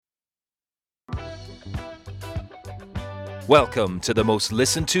Welcome to the most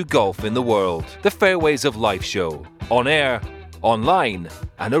listened to golf in the world, the Fairways of Life show, on air, online,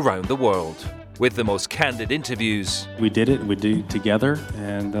 and around the world, with the most candid interviews. We did it, we did it together,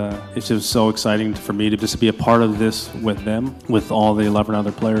 and it's just so exciting for me to just be a part of this with them, with all the 11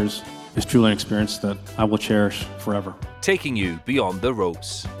 other players. It's truly an experience that I will cherish forever. Taking you beyond the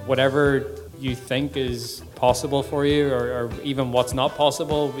ropes. Whatever you think is possible for you, or even what's not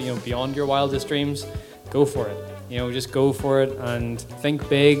possible, beyond your wildest dreams, go for it. Just go for it and think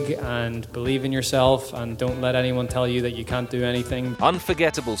big and believe in yourself, and don't let anyone tell you that you can't do anything.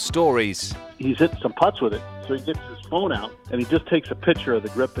 Unforgettable stories. He's hitting some putts with it, so he gets his phone out and he just takes a picture of the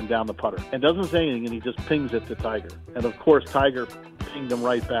grip and down the putter and doesn't say anything, and he just pings it to Tiger. And of course, Tiger pinged him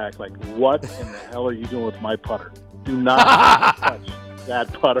right back, like, what in the hell are you doing with my putter? Do not touch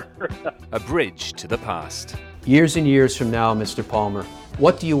that putter. A bridge to the past. Years and years from now, Mr. Palmer,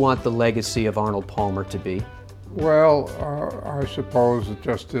 what do you want the legacy of Arnold Palmer to be? Well, I suppose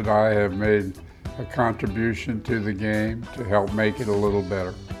just that I have made a contribution to the game to help make it a little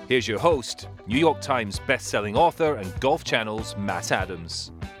better. Here's your host, New York Times best-selling author and Golf Channel's Matt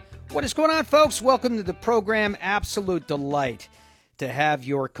Adams. What is going on, folks? Welcome to the program. Absolute delight to have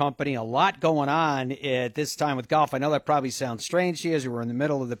your company. A lot going on at this time with golf. I know that probably sounds strange to you as we're in the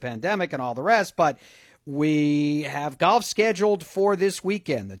middle of the pandemic and all the rest, but we have golf scheduled for this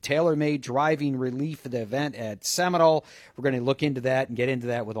weekend, the tailor-made driving relief event at Seminole. We're going to look into that and get into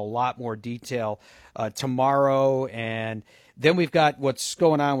that with a lot more detail tomorrow. And then we've got what's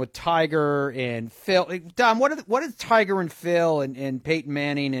going on with Tiger and Phil. Dom, what are Tiger and Phil and Peyton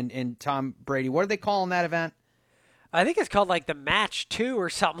Manning and Tom Brady? What are they calling that event? I think it's called like the Match 2 or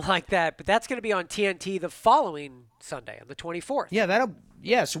something like that, but that's going to be on TNT the following Sunday, on the 24th.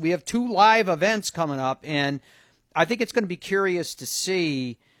 Yeah, so we have two live events coming up, and I think it's going to be curious to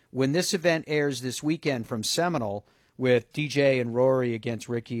see when this event airs this weekend from Seminole with DJ and Rory against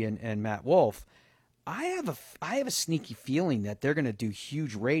Ricky and Matt Wolff. I have a sneaky feeling that they're going to do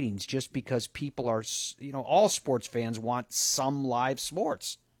huge ratings just because people are, all sports fans want some live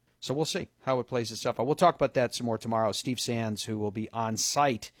sports. So we'll see how it plays itself out. We'll talk about that some more tomorrow. Steve Sands, who will be on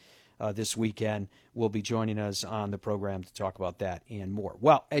site this weekend, will be joining us on the program to talk about that and more.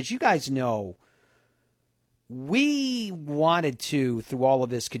 Well, as you guys know, we wanted to, through all of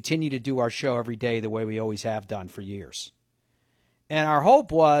this, continue to do our show every day the way we always have done for years. And our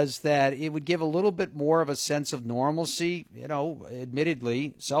hope was that it would give a little bit more of a sense of normalcy,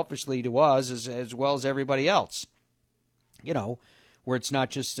 admittedly, selfishly to us as well as everybody else. Where it's not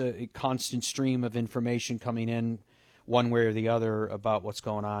just a constant stream of information coming in one way or the other about what's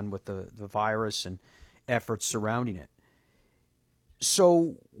going on with the virus and efforts surrounding it.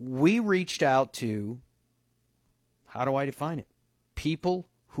 So we reached out to, how do I define it? People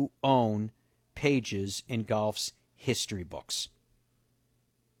who own pages in golf's history books.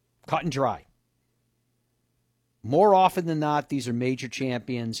 Cut and dry. More often than not, these are major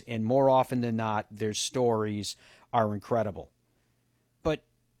champions, and more often than not, their stories are incredible. But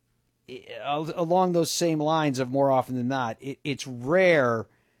along those same lines of more often than not, it's rare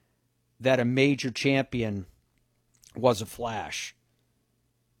that a major champion was a flash.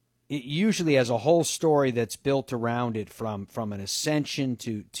 It usually has a whole story that's built around it from an ascension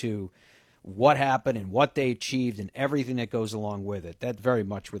to what happened and what they achieved and everything that goes along with it. That's very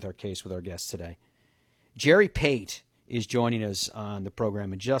much with our case with our guest today. Jerry Pate is joining us on the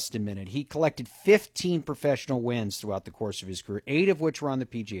program in just a minute. He collected 15 professional wins throughout the course of his career, 8 of which were on the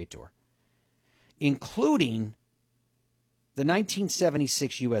PGA Tour, including the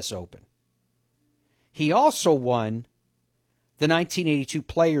 1976 U.S. Open. He also won the 1982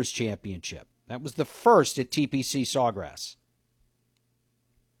 Players' Championship. That was the first at TPC Sawgrass.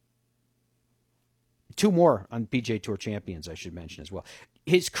 2 more on PGA Tour champions, I should mention as well.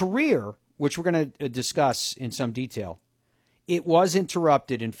 His career, which we're going to discuss in some detail, it was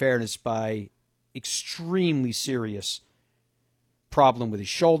interrupted, in fairness, by extremely serious problem with his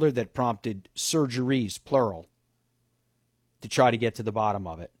shoulder that prompted surgeries, plural, to try to get to the bottom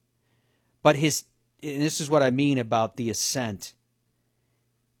of it. But and this is what I mean about the ascent.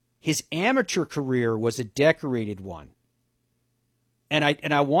 His amateur career was a decorated one. And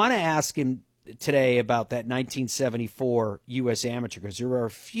I want to ask him today about that 1974 U.S. Amateur, because there are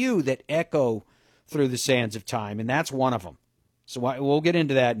a few that echo through the sands of time, and that's one of them. So we'll get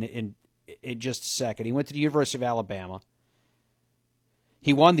into that in just a second. He went to the University of Alabama.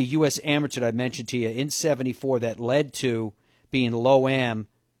 He won the U.S. Amateur that I mentioned to you in 74 that led to being low-am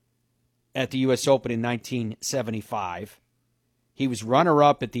at the U.S. Open in 1975. He was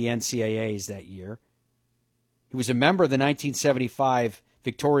runner-up at the NCAAs that year. He was a member of the 1975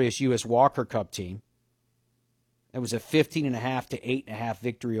 victorious U.S. Walker Cup team. It was a 15.5 to 8.5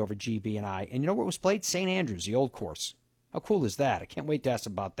 victory over GB&I. And you know where it was played? St. Andrews, the old course. How cool is that? I can't wait to ask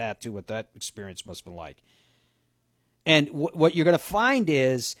about that, too, what that experience must have been like. And what you're going to find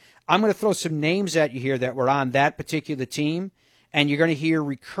is, I'm going to throw some names at you here that were on that particular team, and you're going to hear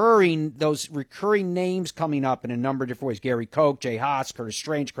those recurring names coming up in a number of different ways. Gary Koch, Jay Haas, Curtis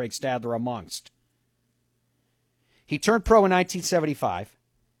Strange, Craig Stadler, amongst. He turned pro in 1975.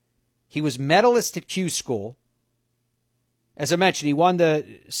 He was medalist at Q School. As I mentioned, he won the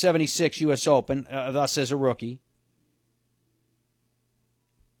 76 U.S. Open, thus as a rookie.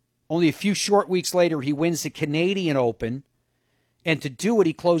 Only a few short weeks later, he wins the Canadian Open. And to do it,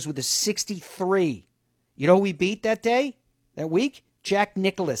 he closed with a 63. You know who he beat that day, that week? Jack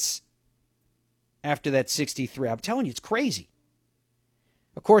Nicklaus. After that 63. I'm telling you, it's crazy.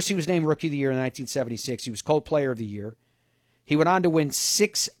 Of course, he was named Rookie of the Year in 1976. He was Co-Player of the Year. He went on to win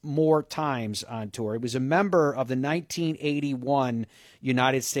 6 more times on tour. He was a member of the 1981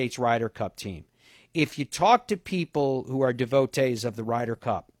 United States Ryder Cup team. If you talk to people who are devotees of the Ryder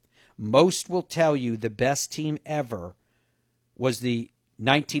Cup, most will tell you the best team ever was the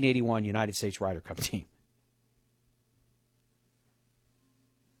 1981 United States Ryder Cup team.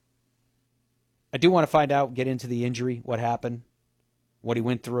 I do want to find out, get into the injury, what happened, what he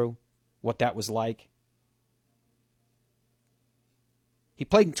went through, what that was like. He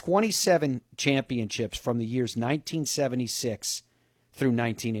played in 27 championships from the years 1976 through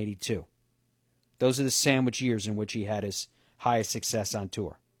 1982. Those are the sandwich years in which he had his highest success on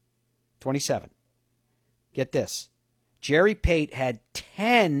tour. 27. Get this. Jerry Pate had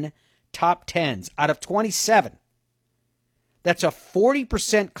 10 top 10s out of 27. That's a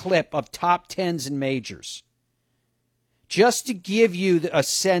 40% clip of top 10s in majors. Just to give you a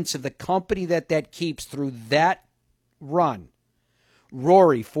sense of the company that keeps through that run.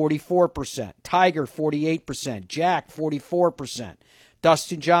 Rory, 44%. Tiger, 48%. Jack, 44%.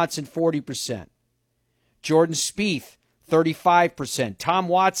 Dustin Johnson, 40%. Jordan Spieth, 35%. Tom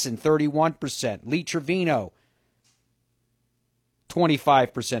Watson, 31%. Lee Trevino,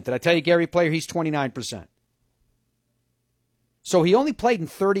 25%. Did I tell you Gary Player? He's 29%. So he only played in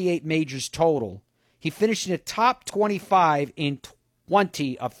 38 majors total. He finished in the top 25 in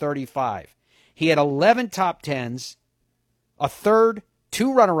 20 of 35. He had 11 top 10s, a third,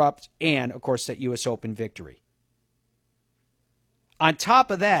 2 runner-ups, and, of course, that U.S. Open victory. On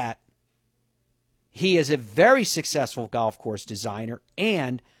top of that, he is a very successful golf course designer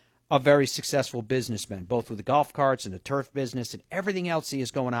and a very successful businessman, both with the golf carts and the turf business and everything else he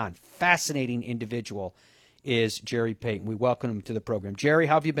has going on. Fascinating individual is Jerry Payton. We welcome him to the program. Jerry,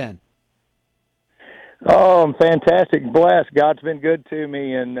 how have you been? Oh, I'm fantastic, blessed. God's been good to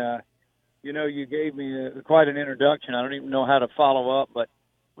me, and you gave me quite an introduction. I don't even know how to follow up, but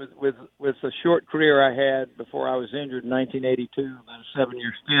with the short career I had before I was injured in 1982, about a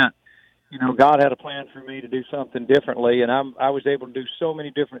 7-year stint, God had a plan for me to do something differently, and I was able to do so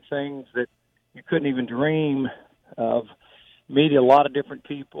many different things that you couldn't even dream of. Meet a lot of different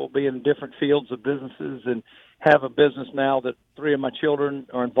people, be in different fields of businesses, and have a business now that 3 of my children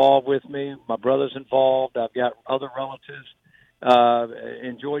are involved with me. My brother's involved. I've got other relatives.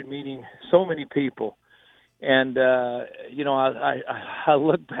 Enjoyed meeting so many people. And, I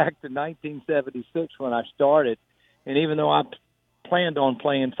look back to 1976 when I started, and even though I planned on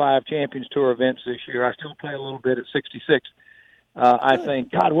playing 5 Champions Tour events this year, I still play a little bit at 66. I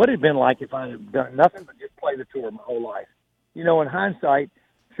think, God, what would it have been like if I had done nothing but just play the tour my whole life? In hindsight,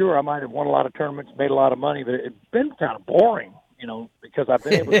 sure, I might have won a lot of tournaments, made a lot of money, but it's been kind of boring, because I've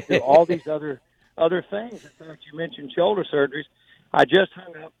been able to do all these other things. In fact, you mentioned shoulder surgeries. I just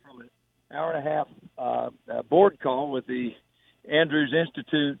hung up from an hour-and-a-half board call with the Andrews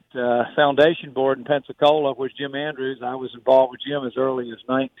Institute Foundation Board in Pensacola, which Jim Andrews, I was involved with Jim as early as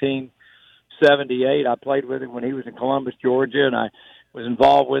 1978. I played with him when he was in Columbus, Georgia, and I was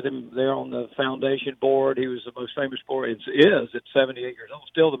involved with him there on the foundation board. He was the most famous at 78 years old,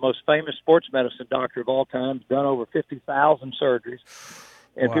 still the most famous sports medicine doctor of all time, done over 50,000 surgeries.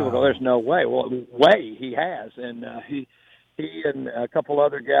 And wow. People go, there's no way. Well, he has. And he and a couple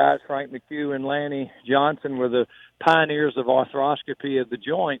other guys, Frank McHugh and Lanny Johnson, were the pioneers of arthroscopy of the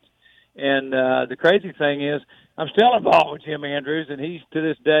joints. And the crazy thing is, I'm still involved with Jim Andrews, and he's, to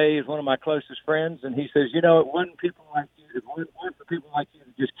this day, is one of my closest friends. And he says, it wasn't people like you. It wasn't for people like you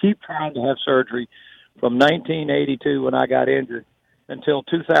to just keep trying to have surgery from 1982 when I got injured until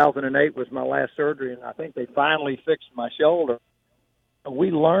 2008 was my last surgery, and I think they finally fixed my shoulder.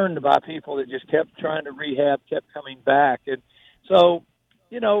 We learned by people that just kept trying to rehab, kept coming back. And so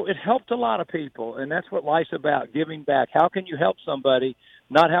it helped a lot of people, and that's what life's about, giving back. How can you help somebody?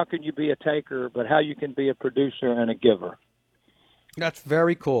 Not how can you be a taker, but how you can be a producer and a giver. That's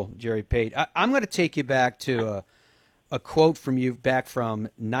very cool, Jerry Pate. I'm going to take you back to a quote from you back from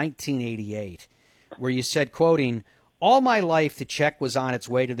 1988, where you said, quoting, "All my life, the check was on its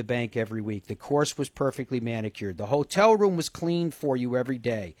way to the bank every week. The course was perfectly manicured. The hotel room was cleaned for you every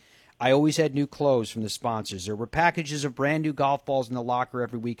day. I always had new clothes from the sponsors. There were packages of brand new golf balls in the locker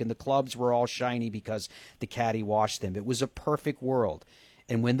every week, and the clubs were all shiny because the caddy washed them. It was a perfect world.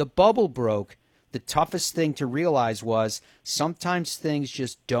 And when the bubble broke, the toughest thing to realize was sometimes things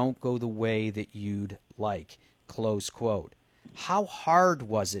just don't go the way that you'd like." Close quote. How hard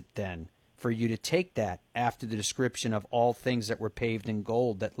was it then for you to take that after the description of all things that were paved in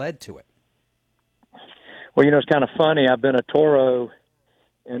gold that led to it? Well, it's kind of funny. I've been a Toro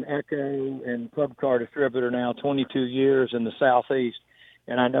and Echo and club car distributor now 22 years in the Southeast.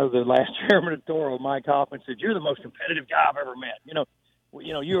 And I know the last chairman of Toro, Mike Hoffman, said, "You're the most competitive guy I've ever met.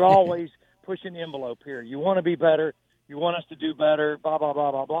 You're always pushing the envelope here. You want to be better. You want us to do better, blah, blah,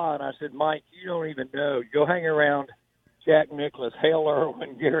 blah, blah, blah." And I said, "Mike, you don't even know. You go hang around Jack Nicklaus, Hale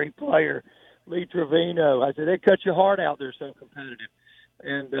Irwin, Gary Player, Lee Trevino." I said, "They cut your heart out. They're so competitive."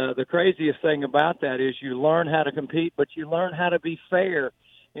 And the craziest thing about that is you learn how to compete, but you learn how to be fair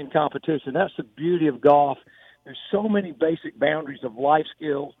in competition. That's the beauty of golf. There's so many basic boundaries of life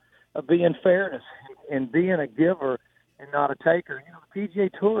skills, of being fairness and being a giver and not a taker. The PGA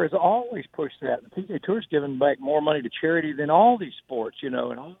Tour has always pushed that. The PGA Tour's given back more money to charity than all these sports, and all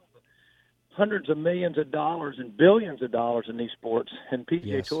the hundreds of millions of dollars and billions of dollars in these sports. And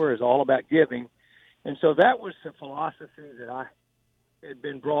PGA Tour is all about giving. And so that was the philosophy that I had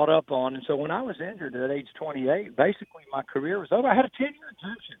been brought up on. And so when I was injured at age 28, basically my career was over. I had a 10-year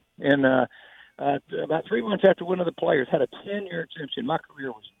exemption. And about 3 months after winning the Players, had a 10-year exemption. My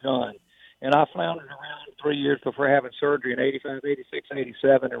career was done. And I floundered around 3 years before having surgery in 85, 86,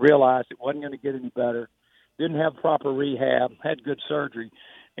 87, and realized it wasn't going to get any better. Didn't have proper rehab, had good surgery.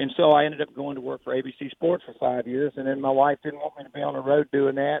 And so I ended up going to work for ABC Sports for 5 years. And then my wife didn't want me to be on the road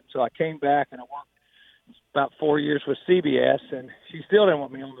doing that. So I came back and I worked about 4 years with CBS, and she still didn't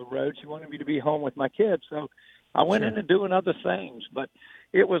want me on the road. She wanted me to be home with my kids. So I went into doing other things. But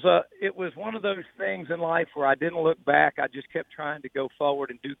it was one of those things in life where I didn't look back. I just kept trying to go forward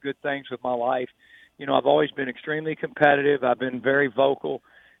and do good things with my life. I've always been extremely competitive. I've been very vocal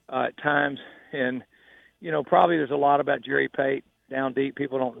at times. And, probably there's a lot about Jerry Pate down deep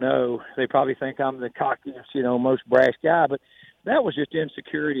people don't know. They probably think I'm the cockiest, most brash guy. But that was just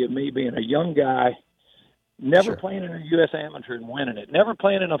insecurity of me being a young guy, never playing in a U.S. Amateur and winning it, never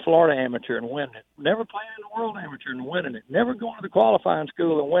playing in a Florida Amateur and winning it, never playing in a World Amateur and winning it, never going to the qualifying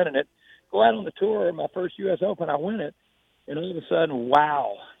school and winning it, go out on the tour, my first U.S. Open, I win it, and all of a sudden,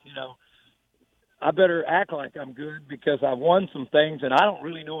 wow, I better act like I'm good because I've won some things, and I don't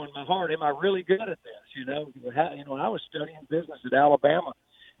really know in my heart, am I really good at this? I was studying business at Alabama,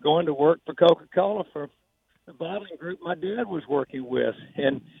 going to work for Coca-Cola for the bottling group my dad was working with,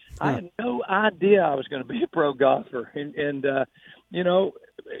 and I had no idea I was going to be a pro golfer. And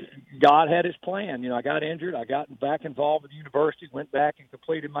God had his plan. I got injured. I got back involved with the university, went back and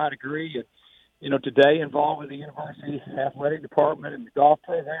completed my degree, and today involved with the university athletic department and the golf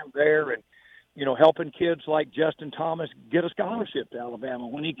program there, and helping kids like Justin Thomas get a scholarship to Alabama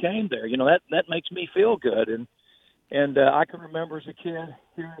when he came there. That makes me feel good. And I can remember as a kid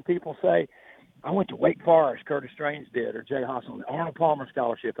hearing people say, I went to Wake Forest, Curtis Strange did, or Jay Haas on the Arnold Palmer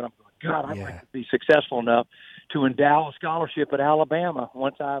Scholarship. And I'm going, God, I'd like to be successful enough to endow a scholarship at Alabama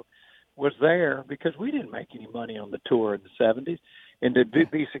once I was there, because we didn't make any money on the tour in the 70s. And to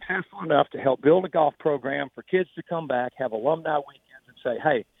be successful enough to help build a golf program for kids to come back, have alumni weekends, and say,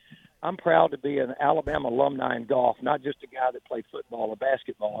 hey, I'm proud to be an Alabama alumni in golf, not just a guy that played football or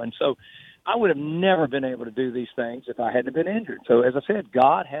basketball. And so I would have never been able to do these things if I hadn't been injured. So as I said,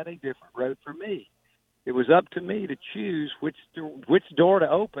 God had a different road for me. It was up to me to choose which door to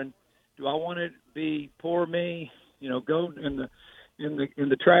open. Do I want to be poor me, go in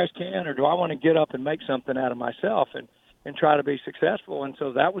the trash can, or do I want to get up and make something out of myself and try to be successful? And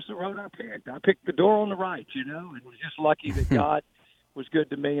so that was the road I picked. I picked the door on the right, and was just lucky that God was good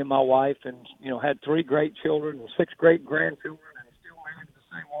to me and my wife, and had 3 great children and 6 great grandchildren, and still married to the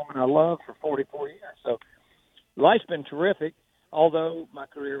same woman I love for 44 years. So life's been terrific, although my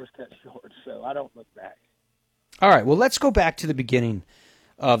career was cut short, so I don't look back. All right, well, let's go back to the beginning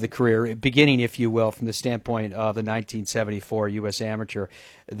of the career, beginning, if you will, from the standpoint of the 1974 U.S. Amateur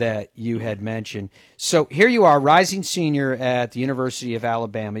that you had mentioned. So here you are, rising senior at the University of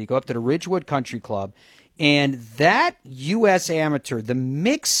Alabama. You go up to the Ridgewood Country Club. And that U.S. Amateur, the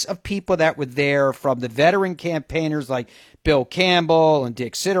mix of people that were there, from the veteran campaigners like Bill Campbell and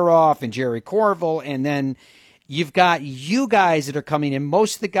Dick Sidoroff and Jerry Corville, and then you've got you guys that are coming in,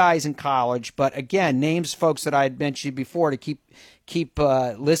 most of the guys in college, but again, names folks that I had mentioned before to keep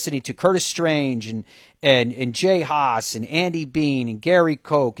listening to: Curtis Strange and Jay Haas and Andy Bean and Gary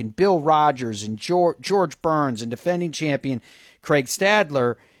Koch and Bill Rogers and George Burns and defending champion Craig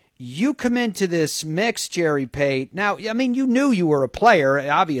Stadler. You come into this mix, Jerry Pate. Now, I mean, you knew you were a player,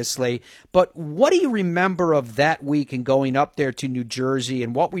 obviously, but what do you remember of that week and going up there to New Jersey,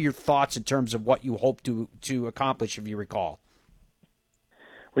 and what were your thoughts in terms of what you hoped to accomplish, if you recall?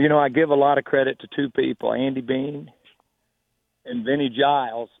 Well, I give a lot of credit to two people, Andy Bean and Vinny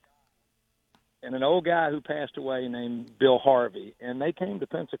Giles, and an old guy who passed away named Bill Harvey. And they came to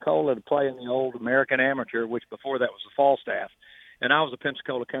Pensacola to play in the old American Amateur, which before that was the Falstaff. And I was a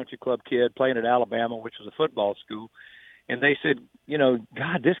Pensacola Country Club kid playing at Alabama, which was a football school. And they said,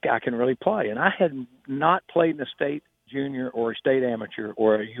 God, this guy can really play. And I had not played in a state junior or a state amateur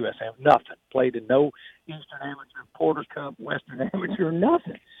or a U.S. amateur, nothing. Played in no Eastern Amateur, Porter Cup, Western Amateur,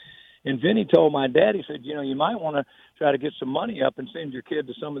 nothing. And Vinny told my dad, he said, you might want to try to get some money up and send your kid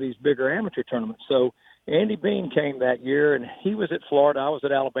to some of these bigger amateur tournaments. So Andy Bean came that year, and he was at Florida. I was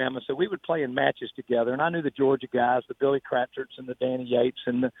at Alabama, so we would play in matches together. And I knew the Georgia guys, the Billy Cratcherts and the Danny Yates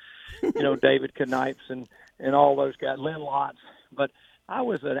and the, David Knipes and all those guys, Lynn Lotz. But I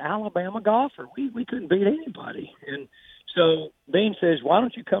was an Alabama golfer. We couldn't beat anybody. And so Bean says, why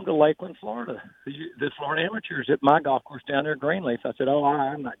don't you come to Lakeland, Florida? The Florida Amateurs at my golf course down there at Greenleaf. I said,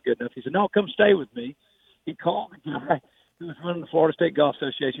 I'm not good enough. He said, no, come stay with me. He called the guy who was running the Florida State Golf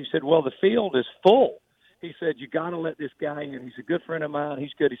Association. He said, well, the field is full. He said, you got to let this guy in. He's a good friend of mine.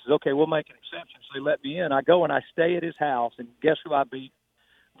 He's good. He says, okay, we'll make an exception. So he let me in. I go and I stay at his house, and guess who I beat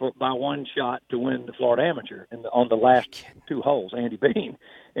by one shot to win the Florida Amateur on the last two holes, Andy Bean.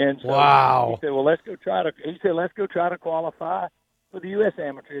 And so wow. He said, well, let's go try to qualify for the U.S.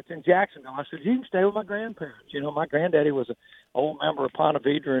 Amateur. It's in Jacksonville. I said, you can stay with my grandparents. My granddaddy was an old member of Ponte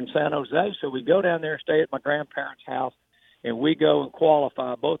Vedra in San Jose, so we go down there and stay at my grandparents' house. And we go and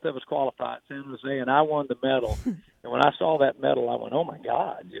qualify. Both of us qualify at San Jose, and I won the medal. And when I saw that medal, I went, oh, my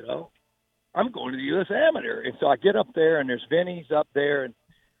God, I'm going to the U.S. Amateur. And so I get up there, and there's Vinny's up there and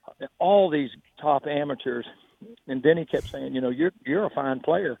all these top amateurs. And Vinny kept saying, you're a fine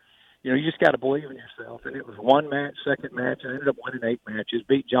player. You just got to believe in yourself. And it was one match, second match. I ended up winning 8 matches,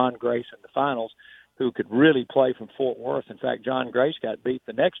 beat John Grace in the finals, who could really play from Fort Worth. In fact, John Grace got beat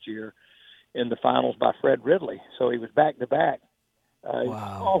the next year in the finals by Fred Ridley. So he was back-to-back.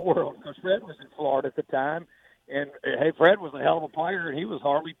 Wow. Small world, because Fred was in Florida at the time. And, hey, Fred was a hell of a player, and he was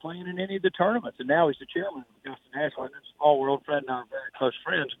hardly playing in any of the tournaments. And now he's the chairman of Augusta National. And it's a small world. Fred and I are very close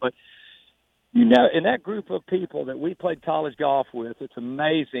friends. But, in that group of people that we played college golf with, it's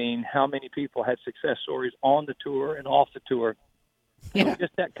amazing how many people had success stories on the tour and off the tour. Yeah. It was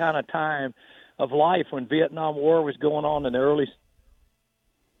just that kind of time of life when Vietnam War was going on in the early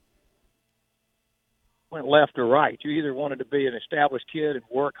went left or right. You either wanted to be an established kid and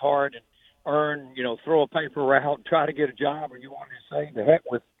work hard and earn, throw a paper route and try to get a job, or you wanted to say, the heck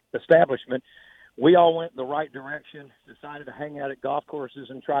with establishment. We all went in the right direction, decided to hang out at golf courses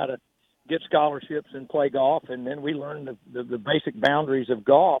and try to get scholarships and play golf. And then we learned the basic boundaries of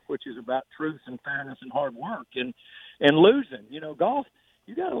golf, which is about truth and fairness and hard work and losing. Golf,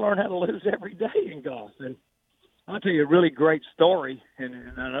 you got to learn how to lose every day in golf. And I'll tell you a really great story, and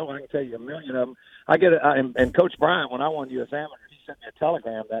I know I can tell you a million of them. And Coach Bryant, when I won U.S. Amateur, he sent me a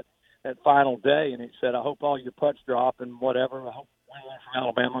telegram that final day, and he said, I hope all your putts drop and whatever. I hope anyone from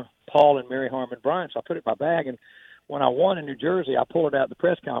Alabama, Paul and Mary Harmon Bryant. So I put it in my bag, and when I won in New Jersey, I pulled it out at the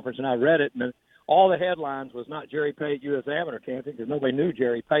press conference, and I read it, and all the headlines was not Jerry Pate U.S. Amateur champion, because nobody knew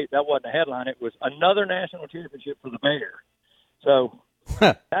Jerry Pate. That wasn't a headline. It was another national championship for the Bear. So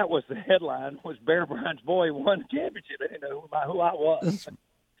that was the headline, was Bear Bryant's boy won the championship. They didn't know who I was.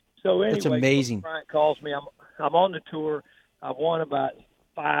 So anyway, that's amazing. Bryant calls me. I'm on the tour. I've won about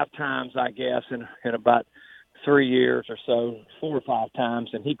 5 times, I guess, in about 3 years or so, 4 or 5 times.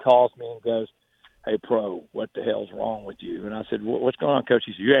 And he calls me and goes, hey, Pro, what the hell's wrong with you? And I said, what's going on, Coach?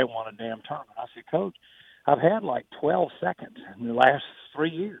 He said, you ain't won a damn tournament. I said, Coach, I've had like 12 seconds in the last 3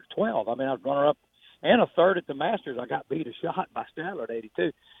 years, 12. I mean, I was runner-up and a third at the Masters. I got beat a shot by Stadler at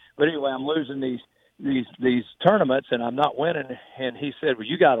 82. But anyway, I'm losing these tournaments, and I'm not winning. And he said, well,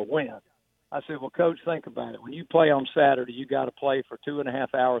 you got to win. I said, well, Coach, think about it. When you play on Saturday, you got to play for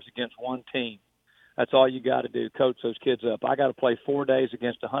 2.5 hours against one team. That's all you got to do, coach those kids up. I got to play 4 days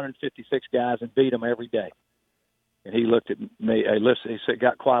against 156 guys and beat them every day. And he looked at me. He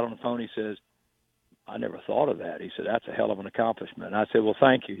got quiet on the phone. He says, I never thought of that. He said, that's a hell of an accomplishment. And I said, well,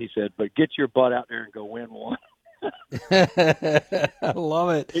 thank you. He said, but get your butt out there and go win one. I love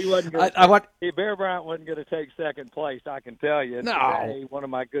it. He wasn't going to. Bear Bryant wasn't going to take second place. I can tell you. No. Today, one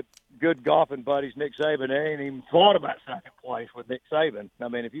of my good golfing buddies, Nick Saban, they ain't even thought about second place with Nick Saban. I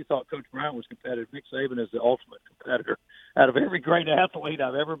mean, if you thought Coach Bryant was competitive, Nick Saban is the ultimate competitor. Out of every great athlete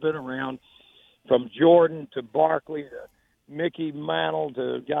I've ever been around, from Jordan to Barkley to Mickey Mantle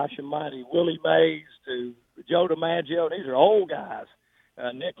to gosh almighty Willie Mays to Joe DiMaggio, these are old guys.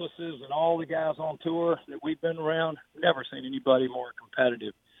 Nicholas's and all the guys on tour that we've been around, never seen anybody more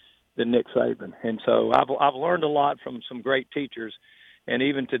competitive than Nick Saban. And so I've learned a lot from some great teachers. And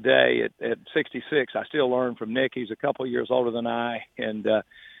even today at 66, I still learn from Nick. He's a couple of years older than I, and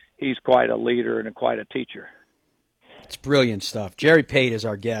he's quite a leader and quite a teacher. It's brilliant stuff. Jerry Pate is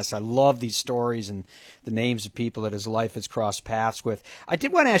our guest. I love these stories and the names of people that his life has crossed paths with. I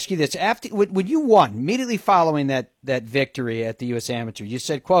did want to ask you this. After when you won, immediately following that victory at the U.S. Amateur, you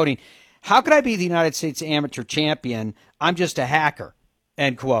said, quoting, "How could I be the United States Amateur champion? I'm just a hacker,"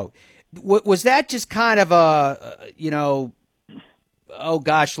 end quote. Was that just kind of oh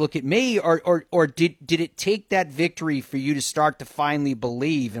gosh, look at me, or did it take that victory for you to start to finally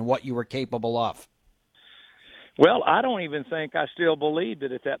believe in what you were capable of? Well, I don't even think I still believed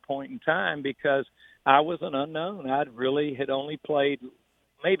it at that point in time because I was an unknown. I really had only played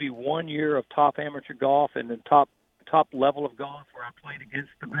maybe 1 year of top amateur golf and the top level of golf where I played against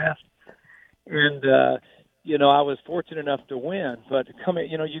the best. And, I was fortunate enough to win. But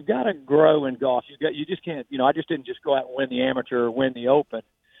you've got to grow in golf. You just can't. I just didn't just go out and win the amateur or win the Open.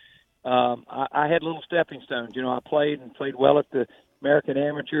 I had little stepping stones. I played well at the American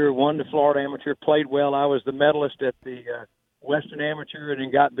Amateur, won the Florida Amateur, played well. I was the medalist at the Western Amateur and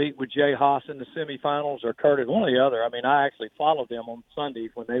then got beat with Jay Haas in the semifinals or Curtis, one or the other. I mean, I actually followed them on Sundays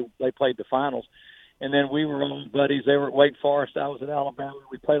when they played the finals. And then we were all buddies. They were at Wake Forest. I was at Alabama.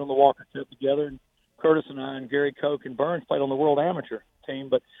 We played on the Walker Cup together. And Curtis and I and Gary Koch and Burns played on the World Amateur team.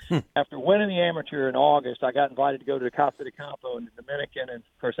 But after winning the amateur in August, I got invited to go to the Casa de Campo in the Dominican. And,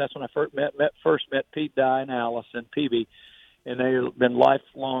 of course, that's when I first met Pete Dye and Alice and PB. And they've been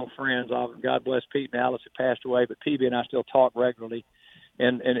lifelong friends. God bless Pete and Alice, who passed away, but PB and I still talk regularly.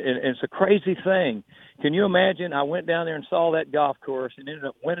 And it's a crazy thing. Can you imagine? I went down there and saw that golf course and ended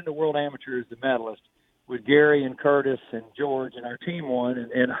up winning the World Amateur as the medalist with Gary and Curtis and George, and our team won.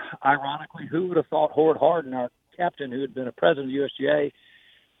 And ironically, who would have thought Howard Harden, our captain, who had been a president of the USGA,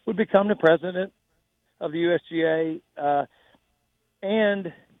 would become the president of the USGA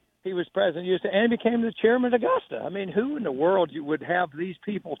and he was president of USGA and became the chairman of Augusta. I mean, who in the world would have these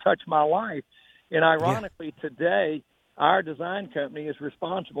people touch my life? And ironically, Today, our design company is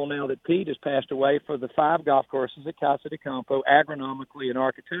responsible, now that Pete has passed away, for the 5 golf courses at Casa de Campo, agronomically and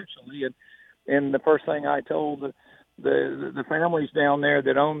architecturally. And the first thing I told the families down there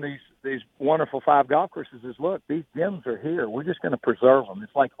that own these wonderful 5 golf courses is, look, these gems are here. We're just going to preserve them.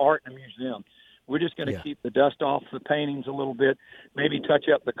 It's like art in a museum. We're just going to keep the dust off the paintings a little bit, maybe touch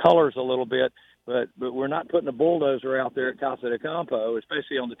up the colors a little bit, but we're not putting a bulldozer out there at Casa de Campo,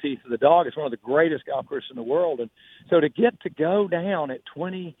 especially on the Teeth of the Dog. It's one of the greatest golf courses in the world. And so to get to go down at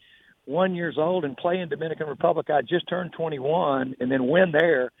 21 years old and play in Dominican Republic, I just turned 21, and then win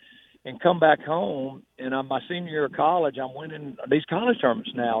there and come back home. And on my senior year of college, I'm winning these college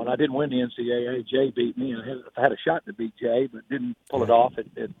tournaments now, and I didn't win the NCAA. Jay beat me. I had a shot to beat Jay, but didn't pull it off at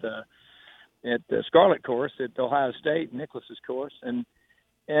the Scarlet course at Ohio State, Nicholas's course. And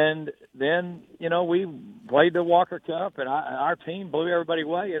then, we played the Walker Cup, and our team blew everybody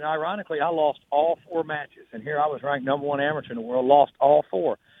away. And ironically, I lost all 4 matches. And here I was ranked number 1 amateur in the world, lost all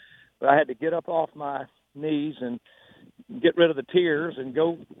 4. But I had to get up off my knees and get rid of the tears and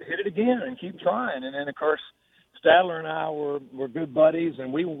go hit it again and keep trying. And then, of course, Stadler and I were good buddies,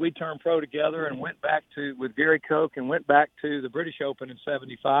 and we turned pro together and went back with Gary Koch and went back to the British Open in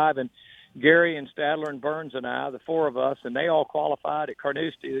 '75. And Gary and Stadler and Burns and I, the 4 of us, and they all qualified at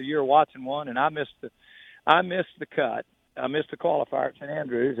Carnoustie the year Watson won, and I missed the cut. I missed the qualifier at St.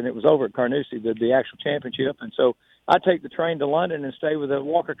 Andrews, and it was over at Carnoustie, the actual championship. And so I take the train to London and stay with a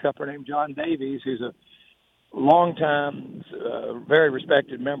Walker Cupper named John Davies, who's a long-time, very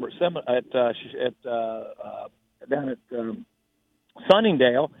respected member down at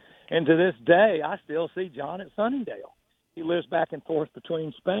Sunningdale. And to this day, I still see John at Sunningdale. He lives back and forth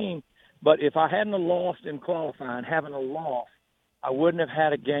between Spain. But if I hadn't lost in qualifying, having a loss, I wouldn't have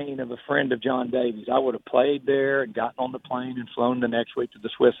had a gain of a friend of John Davies. I would have played there and gotten on the plane and flown the next week to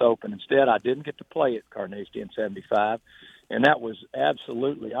the Swiss Open. Instead, I didn't get to play at Carnoustie in '75, and that was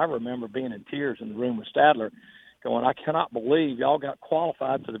absolutely – I remember being in tears in the room with Stadler. going, I cannot believe y'all got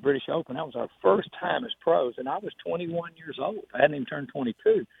qualified for the British Open. That was our first time as pros, and I was 21 years old. I hadn't even turned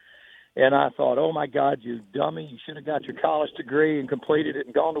 22. And I thought, oh, my God, you dummy. You should have got your college degree and completed it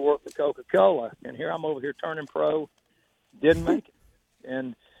and gone to work for Coca-Cola. And here I'm over here turning pro, didn't make it.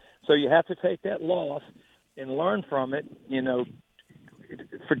 And so you have to take that loss and learn from it,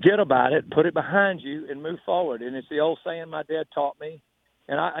 forget about it, put it behind you, and move forward. And it's the old saying my dad taught me.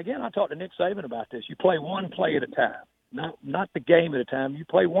 And, I talked to Nick Saban about this. You play one play at a time, not the game at a time. You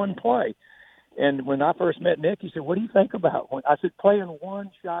play one play. And when I first met Nick, he said, what do you think about? I said, playing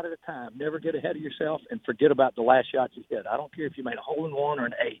one shot at a time. Never get ahead of yourself and forget about the last shot you hit. I don't care if you made a hole-in-one or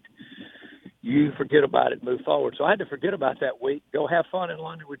an 8. You forget about it and move forward. So I had to forget about that week, go have fun in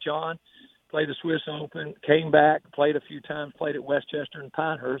London with John, play the Swiss Open, came back, played a few times, played at Westchester and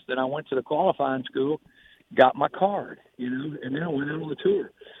Pinehurst. Then I went to the qualifying school, got my card, and then I went out on the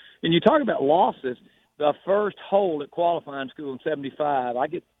tour. And you talk about losses, the first hole at qualifying school in 75,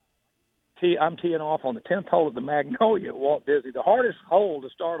 I'm teeing off on the 10th hole at the Magnolia at Walt Disney. The hardest hole to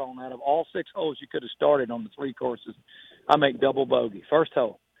start on out of all 6 holes you could have started on the 3 courses. I make double bogey. First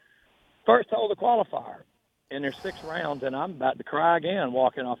hole. First hole, the qualifier. And there's 6 rounds, and I'm about to cry again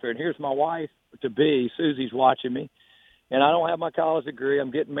walking off there. And here's my wife-to-be, Susie's watching me. And I don't have my college degree. I'm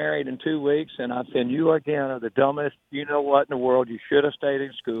getting married in 2 weeks. And I'm saying, you again are the dumbest you-know-what in the world. You should have stayed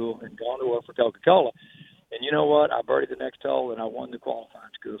in school and gone to work for Coca-Cola. And you know what? I birdied the next hole, and I won the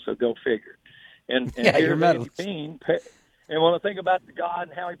qualifying school, so go figure. And yeah, here's Andy Bean. And when I think about the God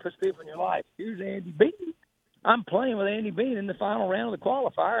and how he puts people in your life, here's Andy Bean. I'm playing with Andy Bean in the final round of the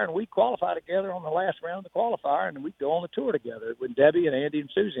qualifier, and we qualify together on the last round of the qualifier, and we go on the tour together with Debbie and Andy and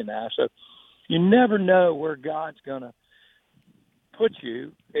Susie and I. So you never know where God's going to put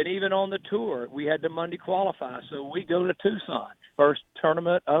you. And even on the tour, we had the Monday qualify, so we go to Tucson. First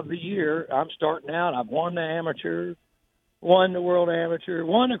tournament of the year. I'm starting out. I've won the amateur, won the world amateur,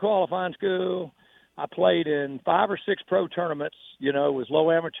 won the qualifying school. I played in 5 or 6 pro tournaments. Was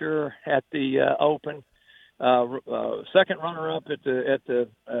low amateur at the Open, second runner-up at the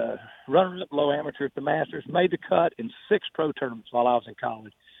runner-up low amateur at the Masters. Made the cut in 6 pro tournaments while I was in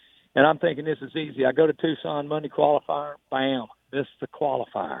college. And I'm thinking this is easy. I go to Tucson, Monday qualifier, bam, this is the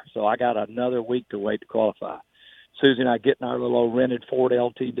qualifier. So I got another week to wait to qualify. Susie and I get in our little old rented Ford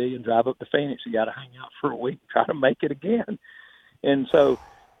LTD and drive up to Phoenix. You got to hang out for a week, try to make it again. And so,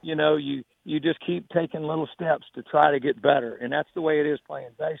 you just keep taking little steps to try to get better. And that's the way it is playing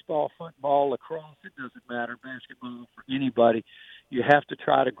baseball, football, lacrosse. It doesn't matter, basketball, for anybody. You have to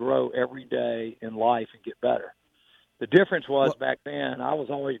try to grow every day in life and get better. The difference was back then, I was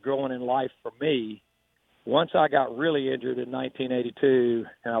always growing in life for me. Once I got really injured in 1982,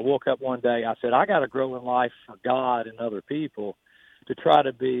 and I woke up one day, I said, I got to grow in life for God and other people to try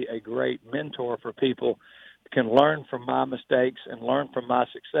to be a great mentor for people who can learn from my mistakes and learn from my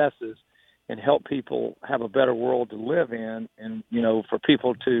successes and help people have a better world to live in, and, for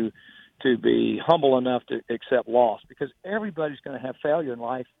people to be humble enough to accept loss, because everybody's going to have failure in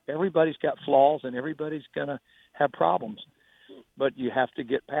life. Everybody's got flaws, and everybody's going to have problems. But you have to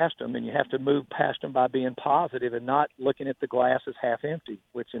get past them, and you have to move past them by being positive and not looking at the glass as half empty,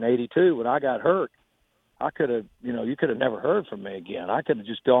 which in 82, when I got hurt, I could have, you could have never heard from me again. I could have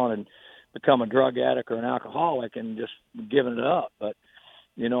just gone and become a drug addict or an alcoholic and just given it up. But,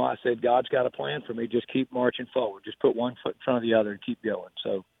 I said, God's got a plan for me. Just keep marching forward. Just put one foot in front of the other and keep going.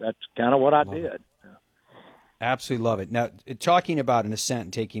 So that's kind of what I did. Absolutely love it. Now, talking about an ascent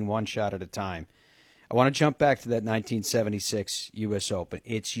and taking one shot at a time, I want to jump back to that 1976 U.S. Open.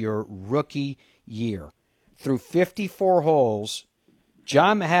 It's your rookie year. Through 54 holes,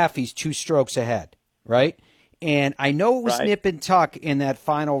 John Mahaffey's 2 strokes ahead, right? And I know it was nip and tuck in that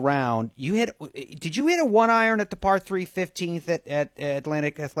final round. Did you hit a 1-iron at the par 3 15th at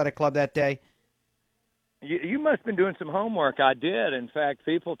Atlantic Athletic Club that day? You must have been doing some homework. I did. In fact,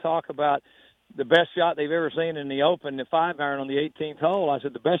 people talk about the best shot they've ever seen in the Open, the 5-iron on the 18th hole. I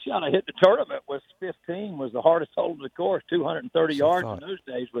said the best shot I hit in the tournament was 15, was the hardest hole of the course, 230 yards in those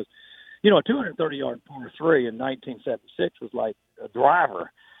days. Was, a 230-yard par 3 in 1976 was like a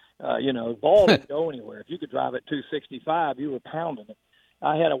driver. The ball didn't go anywhere. If you could drive it 265, you were pounding it.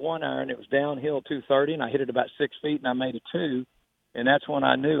 I had a 1-iron. It was downhill 230, and I hit it about 6 feet, and I made a 2. And that's when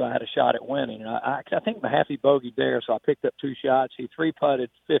I knew I had a shot at winning. And I think Mahaffey bogeyed there, so I picked up 2 shots. He 3-putted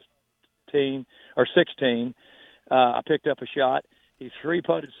 15 or 16. I picked up a shot. He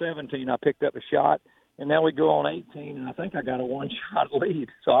 3-putted 17. I picked up a shot. And now we go on 18, and I think I got a 1-shot lead.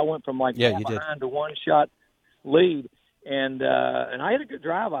 So I went from behind to 1-shot lead. And I had a good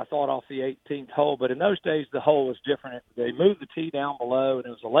drive, I thought, off the 18th hole. But in those days, the hole was different. They moved the tee down below, and it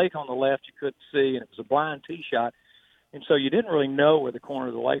was a lake on the left you couldn't see, and it was a blind tee shot. And so you didn't really know where the corner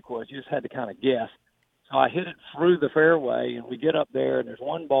of the lake was. You just had to kind of guess. So I hit it through the fairway, and we get up there, and there's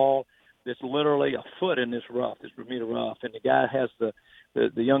one ball that's literally a foot in this rough, this Bermuda rough. And the guy has the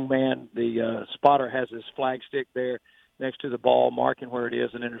young man, the spotter has his flag stick there next to the ball, marking where it is.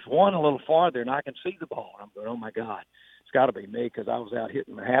 And then there's one a little farther, and I can see the ball. And I'm going, oh, my God. It's got to be me because I was out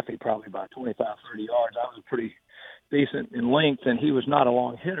hitting Mahaffey probably by 25, 30 yards. I was pretty decent in length, and he was not a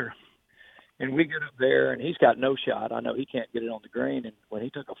long hitter. And we get up there, and he's got no shot. I know he can't get it on the green. And when he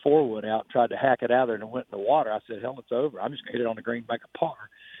took a 4-wood out and tried to hack it out there and it went in the water, I said, hell, it's over. I'm just going to hit it on the green, make a par.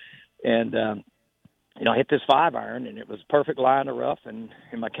 And, I hit this 5-iron, and it was a perfect line of rough. And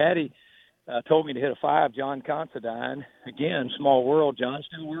my caddy told me to hit a 5, John Considine. Again, small world. John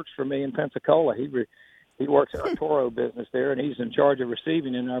still works for me in Pensacola. He works at our Toro business there, and he's in charge of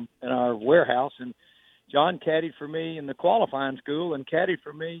receiving in our warehouse. And John caddied for me in the qualifying school and caddied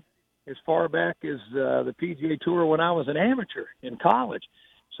for me as far back as the PGA Tour when I was an amateur in college.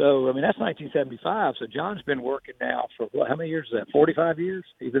 So, I mean, that's 1975. So John's been working now for, how many years is that, 45 years?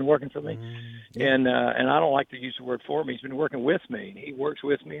 He's been working for me. And I don't like to use the word for me. He's been working with me. He works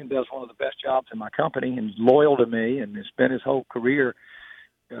with me and does one of the best jobs in my company and is loyal to me and has spent his whole career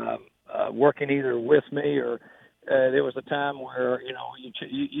working either with me or there was a time where,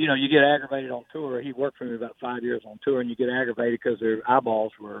 you get aggravated on tour. He worked for me about 5 years on tour, and you get aggravated because their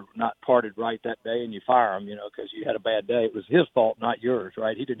eyeballs were not parted right that day, and you fire them, because you had a bad day. It was his fault, not yours,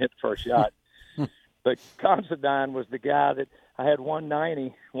 right? He didn't hit the first shot. But Considine was the guy that I had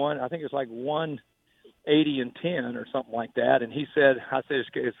 190, I think it was like 180 and 10 or something like that. And I said,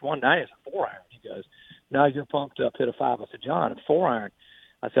 it's 190, it's a 4-iron. He goes, no, you're pumped up, hit a 5. I said, John, it's 4-iron.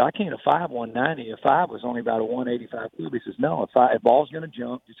 I said, I can't hit a 5, 190. A 5 was only about a 185 club. He says, no, if ball's going to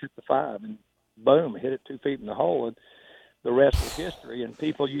jump, just hit the 5. And boom, hit it 2 feet in the hole. And the rest was history. And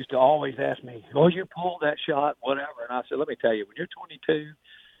people used to always ask me, oh, you pulled that shot, whatever. And I said, let me tell you, when you're 22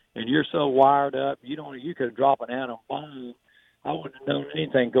 and you're so wired up, you could drop an atom, boom. I wouldn't have known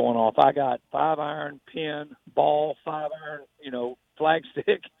anything going off. I got 5-iron, pin, ball, 5-iron, flag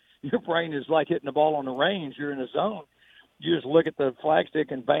stick. Your brain is like hitting the ball on the range. You're in a zone. You just look at the flagstick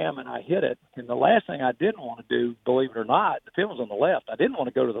and bam, and I hit it. And the last thing I didn't want to do, believe it or not, the pin was on the left. I didn't want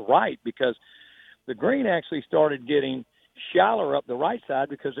to go to the right because the green actually started getting shallower up the right side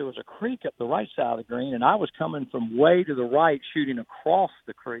because there was a creek up the right side of the green, and I was coming from way to the right, shooting across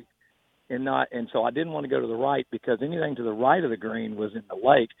the creek, and so I didn't want to go to the right because anything to the right of the green was in the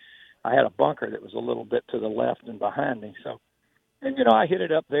lake. I had a bunker that was a little bit to the left and behind me, so. And, I hit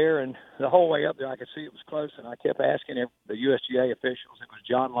it up there, and the whole way up there I could see it was close, and I kept asking the USGA officials. It was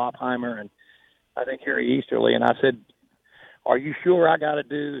John Lopheimer and I think Harry Easterly, and I said, are you sure I got to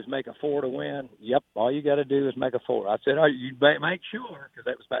do is make a 4 to win? Yep, all you got to do is make a 4. I said, you make sure, because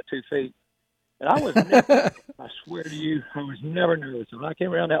that was about 2 feet. And I was never, I swear to you, I was never nervous. When I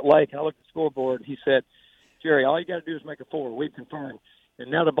came around that lake, I looked at the scoreboard, and he said, Jerry, all you got to do is make a 4. We've confirmed. And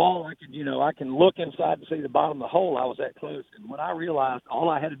now the ball, I can look inside to see the bottom of the hole. I was that close. And when I realized all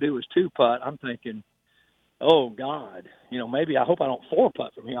I had to do was 2-putt, I'm thinking, oh, God, maybe I hope I don't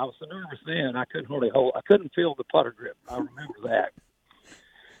 4-putt from here. I was so nervous then, I couldn't feel the putter grip. I remember that.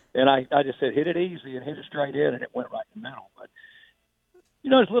 And I just said, hit it easy and hit it straight in, and it went right in the middle. But,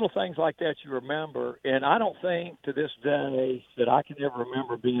 there's little things like that you remember. And I don't think to this day that I can ever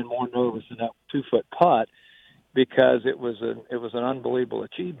remember being more nervous than that 2-foot putt. Because it was an unbelievable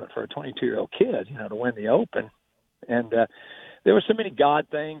achievement for a 22-year-old kid, to win the Open. And there were so many God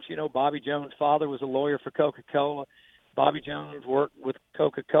things. Bobby Jones' father was a lawyer for Coca-Cola. Bobby Jones worked with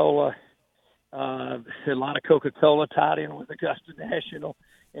Coca-Cola. A lot of Coca-Cola tied in with Augusta National.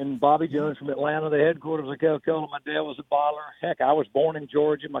 And Bobby Jones from Atlanta, the headquarters of Coca-Cola. My dad was a bottler. Heck, I was born in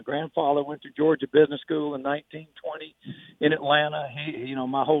Georgia. My grandfather went to Georgia Business School in 1920 in Atlanta.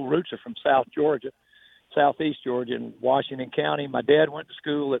 My whole roots are from Southeast Georgia in Washington County. My dad went to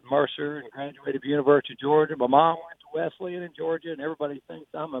school at Mercer and graduated from University of Georgia. My mom went to Wesleyan in Georgia, and everybody thinks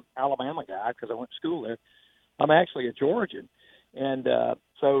I'm an Alabama guy because I went to school there. I'm actually a Georgian. And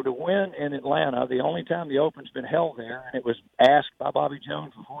so to win in Atlanta, the only time the Open's been held there, and it was asked by Bobby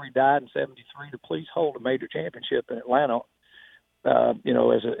Jones before he died in '73 to please hold a major championship in Atlanta,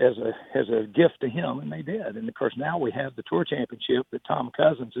 as a gift to him, and they did. And, of course, now we have the Tour Championship that Tom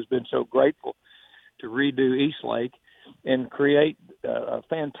Cousins has been so grateful to redo East Lake and create a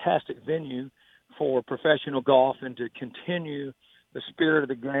fantastic venue for professional golf and to continue the spirit of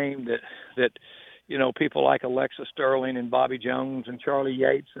the game that people like Alexa Sterling and Bobby Jones and Charlie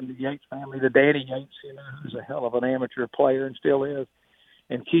Yates and the Yates family, the Danny Yates, who's a hell of an amateur player and still is,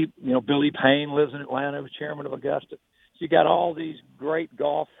 and Billy Payne lives in Atlanta, was chairman of Augusta. So you got all these great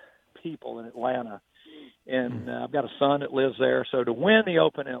golf people in Atlanta, and I've got a son that lives there. So to win the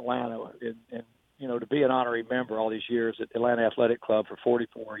Open in Atlanta and to be an honorary member all these years at Atlanta Athletic Club for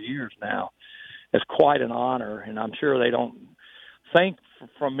 44 years now, is quite an honor, and I'm sure they don't think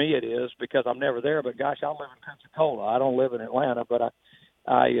from me it is because I'm never there, but gosh, I live in Pensacola. I don't live in Atlanta, but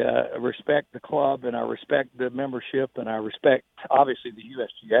I respect the club, and I respect the membership, and I respect, obviously, the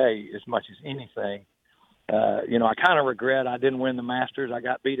USGA as much as anything. I kind of regret I didn't win the Masters. I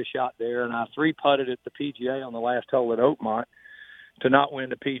got beat a shot there, and I 3-putted at the PGA on the last hole at Oakmont to not win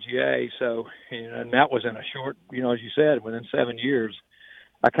the PGA. So, and that was in a short, as you said, within 7 years.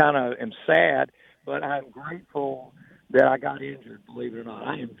 I kind of am sad, but I'm grateful that I got injured, believe it or not.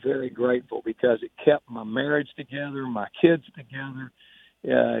 I am very grateful because it kept my marriage together, my kids together.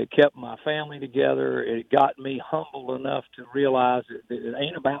 It kept my family together. It got me humble enough to realize that it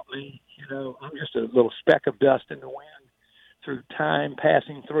ain't about me. I'm just a little speck of dust in the wind through time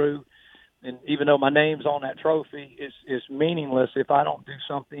passing through. And even though my name's on that trophy, it's meaningless if I don't do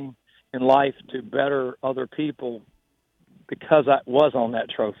something in life to better other people because I was on that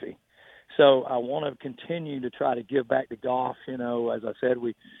trophy. So I want to continue to try to give back to golf. As I said,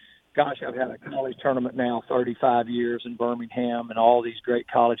 I've had a college tournament now 35 years in Birmingham, and all these great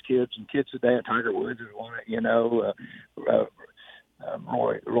college kids and kids today. Tiger Woods has won it,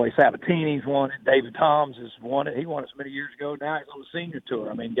 Roy Sabatini's won it. David Toms has won it. He won it so many years ago. Now he's on the senior tour.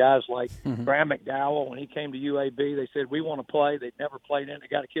 I mean, guys like Graham McDowell, when he came to UAB, they said, we want to play. They'd never played in it. They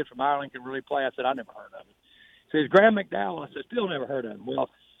got a kid from Ireland can really play. I said, I never heard of him. He says, Graham McDowell. I said, still never heard of him. Well,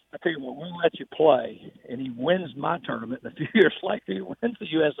 I tell you what, we'll let you play. And he wins my tournament. And a few years later, he wins the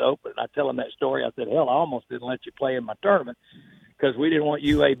U.S. Open. And I tell him that story. I said, hell, I almost didn't let you play in my tournament because we didn't want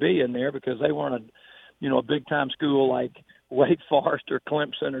UAB in there because they weren't a big-time school like Wake Forest or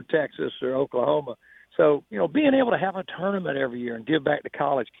Clemson or Texas or Oklahoma. So, being able to have a tournament every year and give back to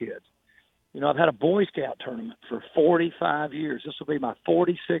college kids. I've had a Boy Scout tournament for 45 years. This will be my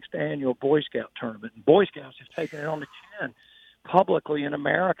 46th annual Boy Scout tournament. And Boy Scouts have taken it on the chin publicly in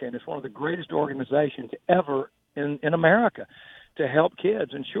America, and it's one of the greatest organizations ever in America to help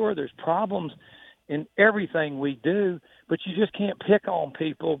kids. And sure, there's problems in everything we do, but you just can't pick on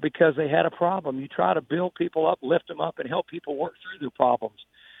people because they had a problem. You try to build people up, lift them up, and help people work through their problems.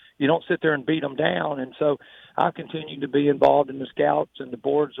 You don't sit there and beat them down. And so I've continued to be involved in the Scouts and the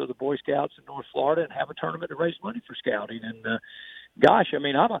boards of the Boy Scouts in North Florida and have a tournament to raise money for scouting. And gosh, I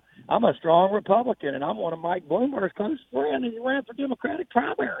mean, I'm a strong Republican, and I'm one of Mike Bloomberg's close friends, and he ran for Democratic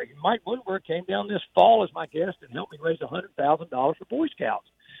primary. And Mike Bloomberg came down this fall as my guest and helped me raise $100,000 for Boy Scouts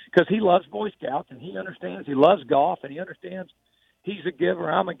because he loves Boy Scouts, and he understands he loves golf, and he understands he's a giver,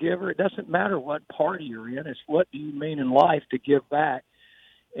 I'm a giver. It doesn't matter what party you're in. It's what do you mean in life to give back.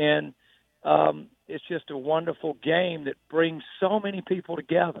 And it's just a wonderful game that brings so many people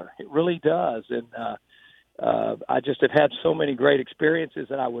together. It really does. And I just have had so many great experiences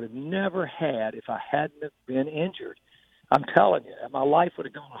that I would have never had if I hadn't have been injured. I'm telling you, my life would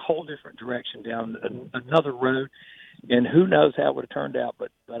have gone a whole different direction down another road, and who knows how it would have turned out.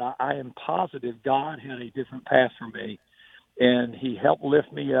 But I am positive God had a different path for me, and He helped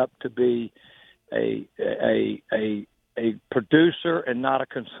lift me up to be a producer and not a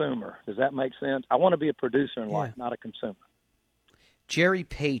consumer. Does that make sense? I want to be a producer in life, not a consumer.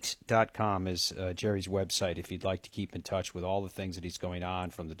 JerryPate.com is Jerry's website if you'd like to keep in touch with all the things that he's going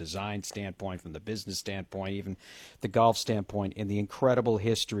on from the design standpoint, from the business standpoint, even the golf standpoint, and the incredible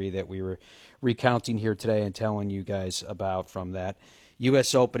history that we were recounting here today and telling you guys about, from that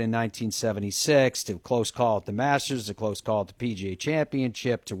U.S. Open in 1976 to close call at the Masters, to close call at the PGA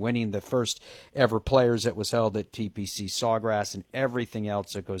Championship, to winning the first ever Players that was held at TPC Sawgrass, and everything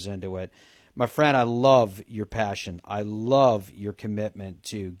else that goes into it. My friend, I love your passion. I love your commitment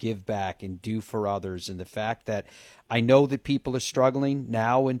to give back and do for others, and the fact that I know that people are struggling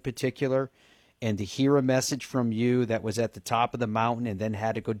now in particular, and to hear a message from you that was at the top of the mountain and then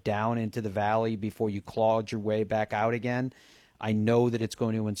had to go down into the valley before you clawed your way back out again, I know that it's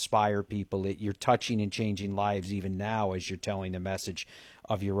going to inspire people. You're touching and changing lives even now as you're telling the message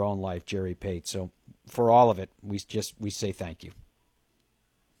of your own life, Jerry Pate. So for all of it, we say thank you.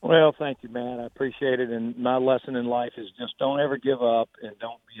 Well, thank you, man. I appreciate it. And my lesson in life is just don't ever give up and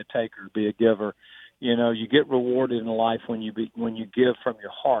don't be a taker, be a giver. You know, you get rewarded in life when you give from your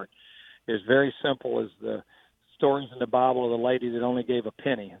heart. It's very simple as the stories in the Bible of the lady that only gave a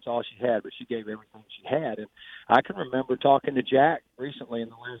penny. That's all she had, but she gave everything she had. And I can remember talking to Jack recently in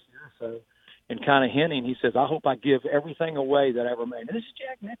the last year or so, and kind of hinting. He says, I hope I give everything away that I ever made. And this is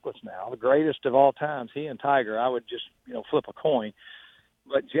Jack Nicklaus now, the greatest of all times. He and Tiger, I would just, flip a coin.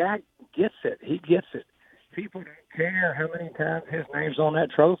 But Jack gets it. He gets it. People don't care how many times his name's on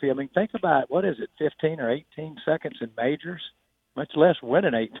that trophy. I mean, think about, 15 or 18 seconds in majors, much less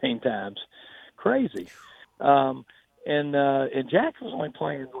winning 18 times. Crazy. And Jack was only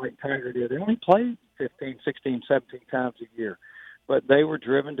playing like Tiger did. They only played 15, 16, 17 times a year. But they were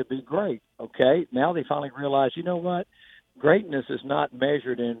driven to be great, okay? Now they finally realize, you know what? Greatness is not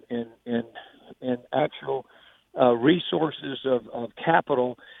measured in actual resources of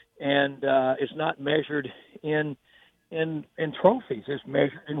capital, and it's not measured in trophies. It's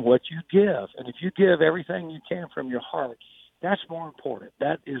measured in what you give. And if you give everything you can from your heart, that's more important.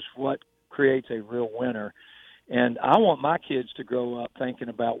 That is what creates a real winner. And I want my kids to grow up thinking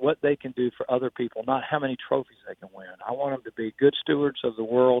about what they can do for other people, not how many trophies they can win. I want them to be good stewards of the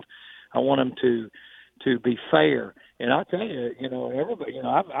world. I want them to be fair. And I'll tell you, everybody,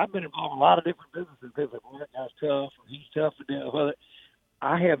 I've been involved in a lot of different businesses. People like, well, that guy's tough, or he's tough to deal with.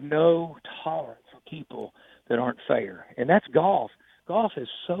 I have no tolerance for people that aren't fair. And that's golf. Golf is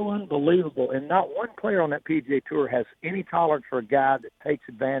so unbelievable, and not one player on that PGA Tour has any tolerance for a guy that takes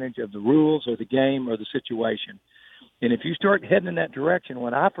advantage of the rules or the game or the situation. And if you start heading in that direction,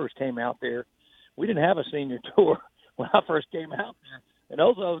 when I first came out there, we didn't have a senior tour when I first came out there. And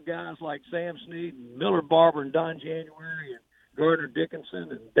those guys like Sam Snead and Miller Barber and Don January and Gardner Dickinson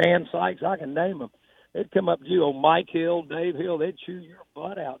and Dan Sykes, I can name them. They'd come up to you, Mike Hill, Dave Hill, they'd chew your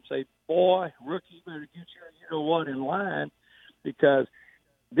butt out and say, boy, rookie, you better get your in line, because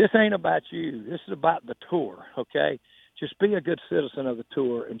this ain't about you. This is about the tour, okay? Just be a good citizen of the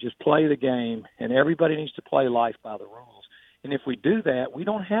tour and just play the game, and everybody needs to play life by the rules. And if we do that, we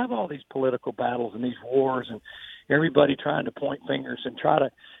don't have all these political battles and these wars and everybody trying to point fingers and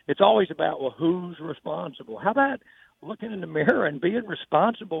it's always about, well, who's responsible? How about looking in the mirror and being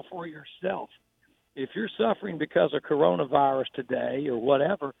responsible for yourself? If you're suffering because of coronavirus today or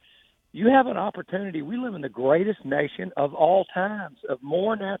whatever, you have an opportunity. We live in the greatest nation of all times, of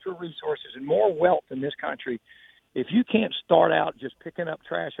more natural resources and more wealth in this country. If you can't start out just picking up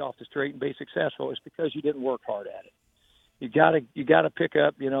trash off the street and be successful, it's because you didn't work hard at it. You gotta pick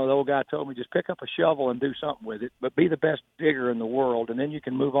up, the old guy told me, just pick up a shovel and do something with it, but be the best digger in the world, and then you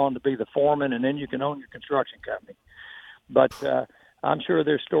can move on to be the foreman, and then you can own your construction company. But I'm sure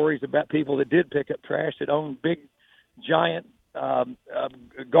there's stories about people that did pick up trash that own big, giant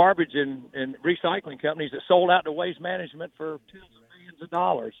garbage and recycling companies that sold out to waste management for tens of millions of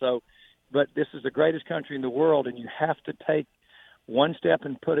dollars. So, but this is the greatest country in the world, and you have to take one step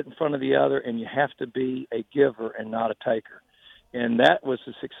and put it in front of the other, and you have to be a giver and not a taker. And that was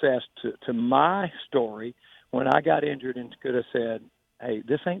a success to my story when I got injured and could have said, hey,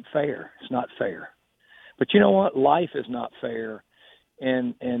 this ain't fair. It's not fair. But you know what? Life is not fair.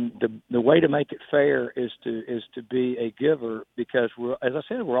 And the way to make it fair is to be a giver, because as I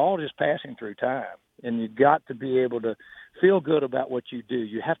said, we're all just passing through time, and you've got to be able to feel good about what you do.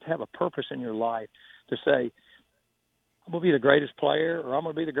 You have to have a purpose in your life to say, I'm going to be the greatest player, or I'm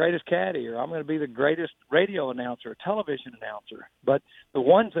going to be the greatest caddy, or I'm going to be the greatest radio announcer, television announcer. But the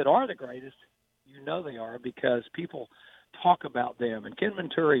ones that are the greatest, they are, because people talk about them. And Ken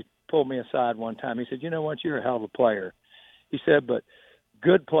Venturi pulled me aside one time. He said, you know what, you're a hell of a player. He said, but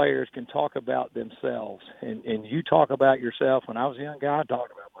good players can talk about themselves, and you talk about yourself. When I was a young guy, I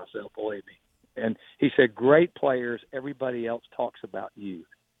talked about myself, believe me. And he said, great players, everybody else talks about you.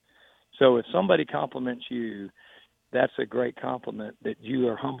 So if somebody compliments you, that's a great compliment, that you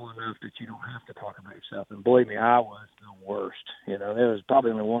are humble enough that you don't have to talk about yourself. And believe me, I was the worst. There was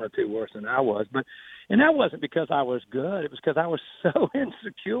probably only one or two worse than I was. And that wasn't because I was good. It was because I was so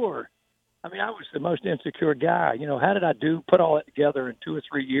insecure. I mean, I was the most insecure guy. How did I put all that together in 2 or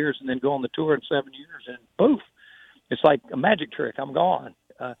 3 years and then go on the tour in 7 years, and poof, it's like a magic trick. I'm gone.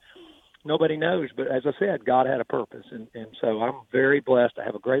 Nobody knows. But as I said, God had a purpose. And so I'm very blessed. I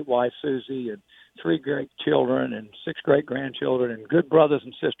have a great wife, Susie, and 3 great children and 6 great grandchildren, and good brothers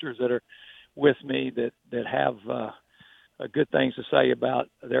and sisters that are with me that have good things to say about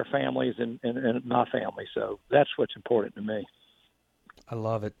their families and my family. So that's what's important to me. I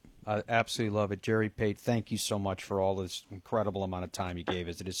love it. I absolutely love it. Jerry Pate, thank you so much for all this incredible amount of time you gave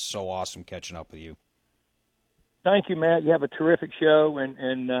us. It is so awesome catching up with you. Thank you, Matt. You have a terrific show,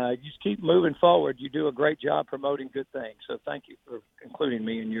 and you just keep moving forward. You do a great job promoting good things. So thank you for including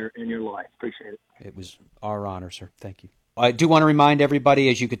me in your life. Appreciate it. It was our honor, sir. Thank you. I do want to remind everybody,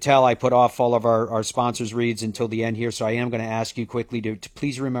 as you could tell, I put off all of our sponsors' reads until the end here, so I am going to ask you quickly to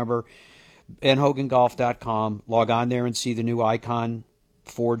please remember benhogangolf.com. Log on there and see the new icon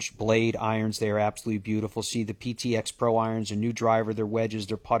forged blade irons. They are absolutely beautiful. See the PTX Pro irons, a new driver, their wedges,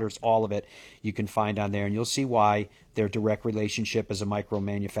 their putters, all of it you can find on there. And you'll see why their direct relationship as a micro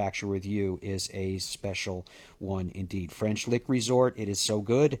manufacturer with you is a special one indeed. French Lick Resort, it is so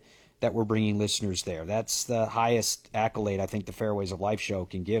good that we're bringing listeners there. That's the highest accolade I think the Fairways of Life show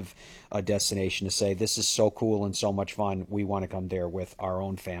can give a destination, to say this is so cool and so much fun. We want to come there with our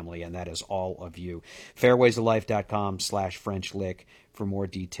own family, and that is all of you. Fairwaysoflife.com/French Lick for more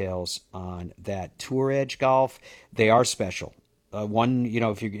details on that. Tour Edge Golf, they are special.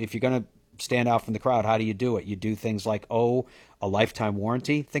 If you're going to stand out from the crowd, how do you do it? You do things like, a lifetime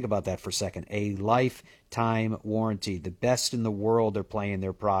warranty. Think about that for a second. A lifetime warranty. The best in the world are playing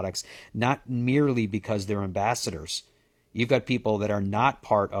their products, not merely because they're ambassadors. You've got people that are not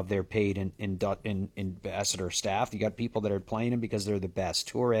part of their paid ambassador staff. You got people that are playing them because they're the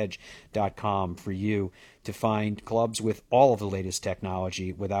best. TourEdge.com for you to find clubs with all of the latest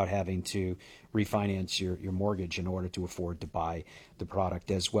technology without having to refinance your mortgage in order to afford to buy the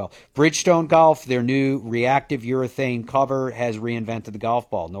product as well. Bridgestone Golf, their new reactive urethane cover has reinvented the golf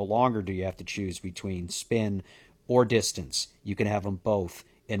ball. No longer do you have to choose between spin or distance. You can have them both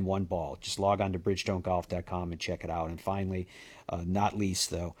in one ball. Just log on to bridgestonegolf.com and check it out. And finally, not least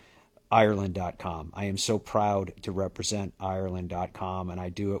though, Ireland.com. I am so proud to represent Ireland.com, and I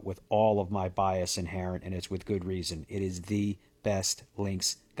do it with all of my bias inherent, and it's with good reason. It is the best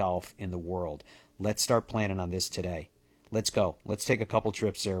links golf in the world. Let's start planning on this today. Let's go. Let's take a couple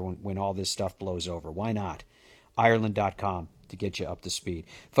trips there when all this stuff blows over. Why not? Ireland.com to get you up to speed.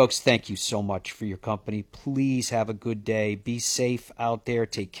 Folks, thank you so much for your company. Please have a good day. Be safe out there.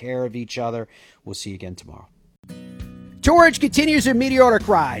 Take care of each other. We'll see you again tomorrow. Tour Edge continues their meteoric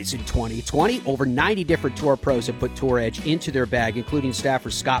rise in 2020. Over 90 different tour pros have put Tour Edge into their bag, including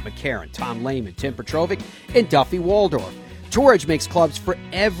staffers Scott McCarron, Tom Lehman, Tim Petrovic, and Duffy Waldorf. Tour Edge makes clubs for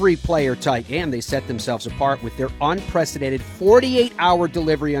every player type, and they set themselves apart with their unprecedented 48-hour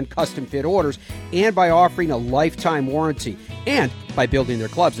delivery on custom-fit orders, and by offering a lifetime warranty, and by building their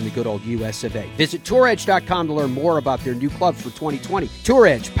clubs in the good old US of A. Visit TourEdge.com to learn more about their new clubs for 2020. Tour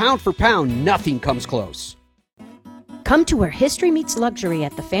Edge, pound for pound, nothing comes close. Come to where history meets luxury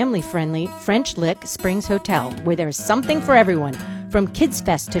at the family-friendly French Lick Springs Hotel, where there's something for everyone, from Kids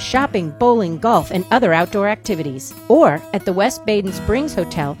Fest to shopping, bowling, golf, and other outdoor activities. Or at the West Baden Springs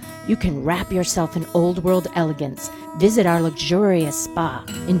Hotel, you can wrap yourself in old-world elegance. Visit our luxurious spa,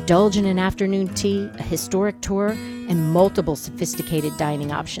 indulge in an afternoon tea, a historic tour, and multiple sophisticated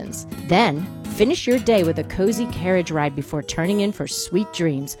dining options. Then, finish your day with a cozy carriage ride before turning in for sweet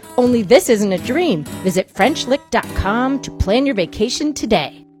dreams. Only this isn't a dream. Visit FrenchLick.com to plan your vacation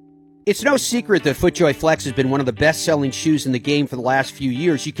today. It's no secret that FootJoy Flex has been one of the best-selling shoes in the game for the last few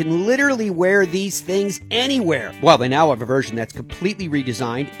years. You can literally wear these things anywhere. Well, they now have a version that's completely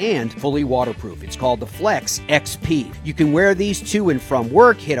redesigned and fully waterproof. It's called the Flex XP. You can wear these to and from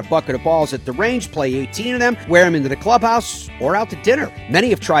work, hit a bucket of balls at the range, play 18 of them, wear them into the clubhouse, or out to dinner. Many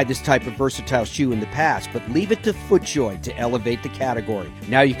have tried this type of versatile shoe in the past, but leave it to FootJoy to elevate the category.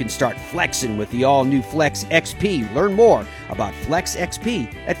 Now you can start flexing with the all-new Flex XP. Learn more about Flex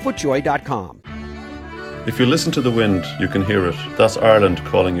XP at FootJoy.com. If you listen to the wind, you can hear it. That's Ireland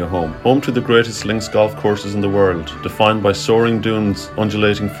calling you home. Home to the greatest links golf courses in the world, defined by soaring dunes,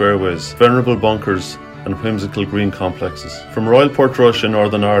 undulating fairways, venerable bunkers, and whimsical green complexes. From Royal Portrush in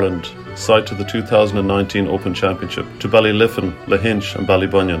Northern Ireland, site to the 2019 Open Championship, to Ballyliffin, Lahinch and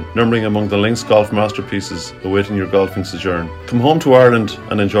Ballybunion, numbering among the links golf masterpieces awaiting your golfing sojourn. Come home to Ireland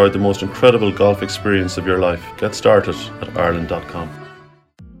and enjoy the most incredible golf experience of your life. Get started at Ireland.com.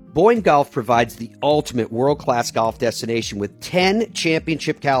 Boyne Golf provides the ultimate world-class golf destination with 10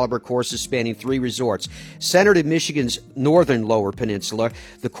 championship-caliber courses spanning 3 resorts. Centered in Michigan's northern Lower Peninsula,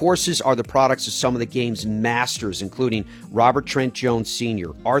 the courses are the products of some of the game's masters, including Robert Trent Jones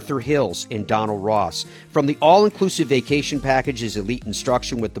Sr., Arthur Hills, and Donald Ross. From the all-inclusive vacation packages, elite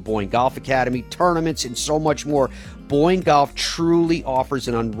instruction with the Boyne Golf Academy, tournaments, and so much more, Boyne Golf truly offers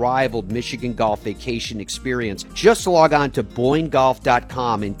an unrivaled Michigan golf vacation experience. Just log on to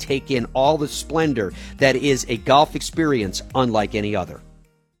BoyneGolf.com and take in all the splendor that is a golf experience unlike any other.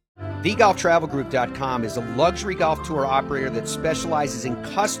 TheGolfTravelGroup.com is a luxury golf tour operator that specializes in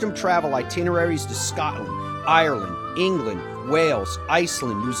custom travel itineraries to Scotland, Ireland, England, Wales,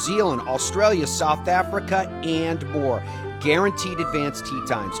 Iceland, New Zealand, Australia, South Africa, and more. Guaranteed advanced tee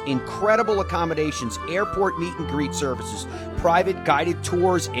times, incredible accommodations, airport meet and greet services, private guided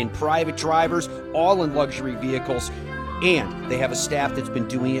tours, and private drivers, all in luxury vehicles. And they have a staff that's been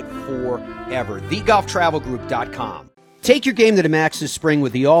doing it forever. TheGolfTravelGroup.com. Take your game to the max this spring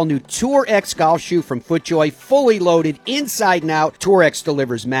with the all-new Tour X golf shoe from FootJoy, fully loaded inside and out. Tour X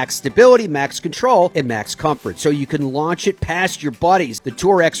delivers max stability, max control, and max comfort, so you can launch it past your buddies. The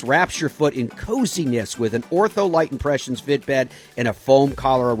Tour X wraps your foot in coziness with an Ortho Light Impressions fit bed and a foam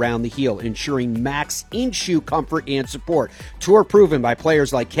collar around the heel, ensuring max in-shoe comfort and support. Tour proven by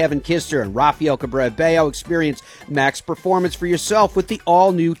players like Kevin Kister and Rafael Cabrera-Bello. Experience max performance for yourself with the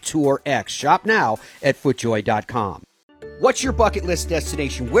all-new Tour X. Shop now at FootJoy.com. What's your bucket list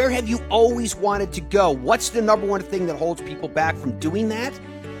destination? Where have you always wanted to go? What's the number one thing that holds people back from doing that?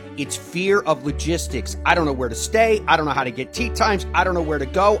 It's fear of logistics. I don't know where to stay. I don't know how to get tee times. I don't know where to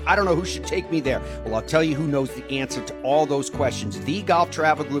go. I don't know who should take me there. Well, I'll tell you who knows the answer to all those questions.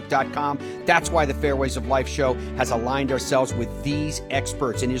 TheGolfTravelGroup.com. That's why the Fairways of Life show has aligned ourselves with these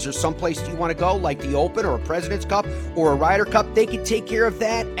experts. And is there some place you want to go, like the Open or a President's Cup or a Ryder Cup? They can take care of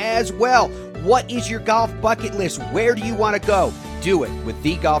that as well. What is your golf bucket list? Where do you want to go? Do it with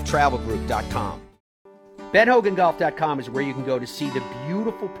TheGolfTravelGroup.com. BenHoganGolf.com is where you can go to see the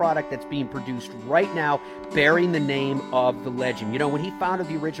beautiful product that's being produced right now, bearing the name of the legend. You know, when he founded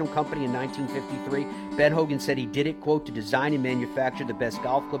the original company in 1953, Ben Hogan said he did it, quote, to design and manufacture the best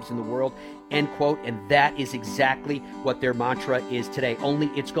golf clubs in the world, end quote, and that is exactly what their mantra is today. Only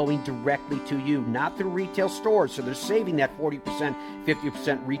it's going directly to you, not through retail stores, so they're saving that 40%,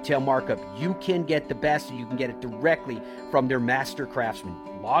 50% retail markup. You can get the best, and you can get it directly from their master craftsmen.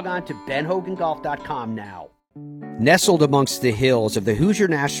 Log on to BenHoganGolf.com now. Nestled amongst the hills of the Hoosier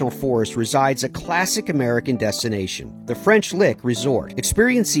National Forest resides a classic American destination, the French Lick Resort.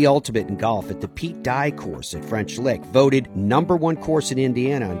 Experience the ultimate in golf at the Pete Dye course at French Lick, voted #1 course in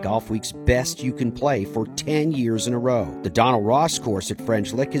Indiana on Golfweek's Best You Can Play for 10 years in a row. The Donald Ross course at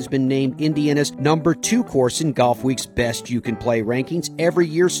French Lick has been named Indiana's #2 course in Golfweek's Best You Can Play rankings every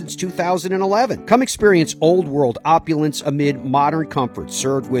year since 2011. Come experience old world opulence amid modern comfort,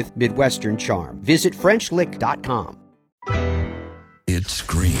 served with Midwestern charm. Visit FrenchLick.com. It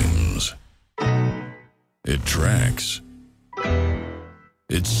screams. It tracks.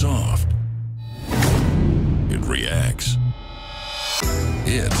 It's soft. It reacts.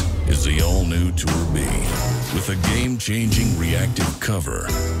 It is the all-new Tour B with a game-changing reactive cover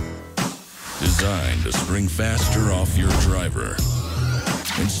designed to spring faster off your driver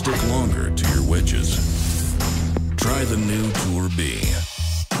and stick longer to your wedges. Try the new Tour B,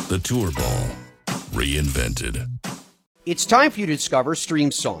 the Tour Ball reinvented. It's time for you to discover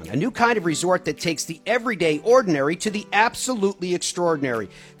Streamsong, a new kind of resort that takes the everyday ordinary to the absolutely extraordinary.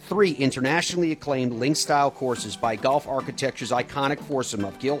 3 internationally acclaimed link-style courses by golf architecture's iconic foursome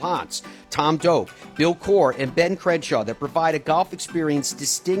of Gil Hans, Tom Doak, Bill Coore, and Ben Crenshaw that provide a golf experience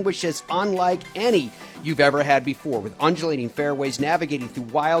distinguished as unlike any you've ever had before, with undulating fairways, navigating through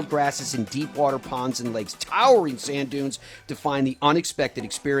wild grasses and deep water ponds and lakes, towering sand dunes to find the unexpected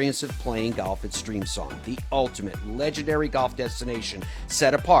experience of playing golf at Streamsong, the ultimate legendary golf destination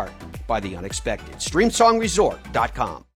set apart by the unexpected. StreamSongResort.com.